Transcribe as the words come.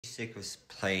Sick of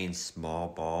playing small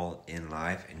ball in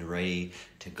life and ready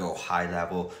to go high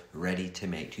level, ready to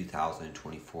make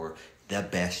 2024 the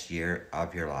best year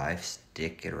of your life?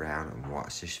 Stick it around and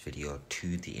watch this video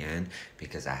to the end,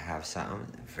 because I have something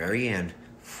at the very end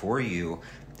for you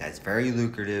that's very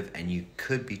lucrative, and you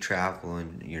could be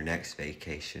traveling your next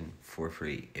vacation for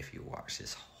free if you watch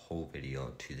this whole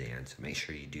video to the end. So make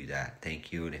sure you do that.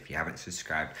 Thank you. And if you haven't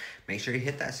subscribed, make sure you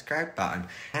hit that subscribe button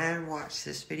and watch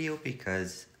this video,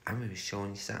 because I'm going to be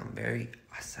showing you something very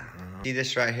awesome. See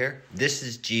this right here? This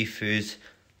is JIFU's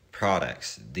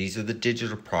products. These are the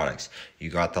digital products. You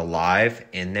got the live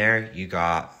in there. You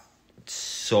got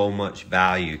so much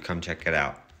value. Come check it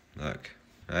out. Look,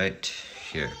 right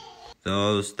here.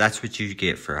 That's what you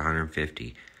get for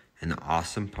 $150. And the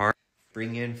awesome part,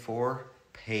 bring in 4,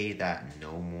 pay that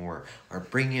no more. Or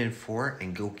bring in 4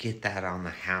 and go get that on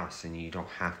the house, and you don't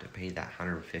have to pay that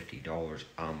 $150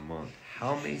 a month.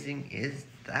 How amazing is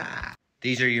that?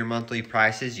 These are your monthly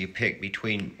prices. You pick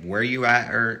between where you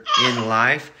at or in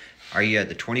life. Are you at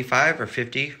the 25 or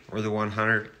 50 or the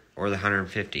 100 or the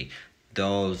 150?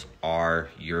 Those are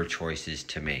your choices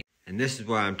to make. And this is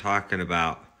what I'm talking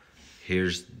about.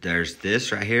 There's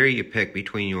this right here. You pick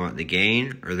between you want the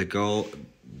gain or the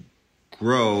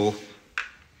grow,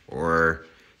 or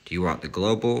do you want the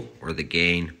global or the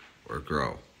gain or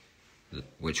grow?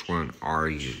 Which one are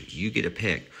you? You get a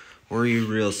pick. Or are you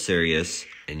real serious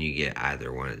and you get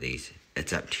either one of these?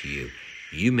 It's up to you.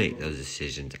 You make those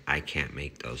decisions. I can't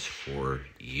make those for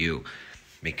you.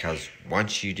 Because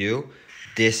once you do,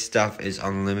 this stuff is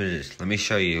unlimited. Let me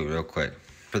show you real quick.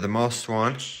 For the most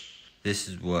one, this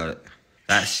is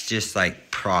that's just like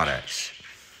products.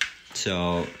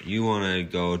 So you want to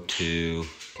go to,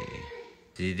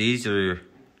 see, these are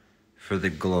for the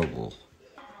global.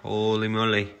 Holy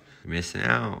moly, missing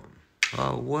out.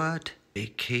 Oh, what?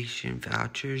 Vacation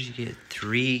vouchers, you get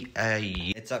 3 a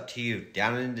year. It's up to you.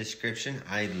 Down in the description,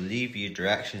 I leave you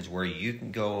directions where you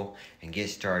can go and get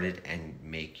started and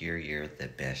make your year the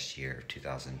best year of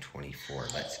 2024.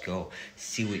 Let's go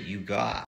see what you got.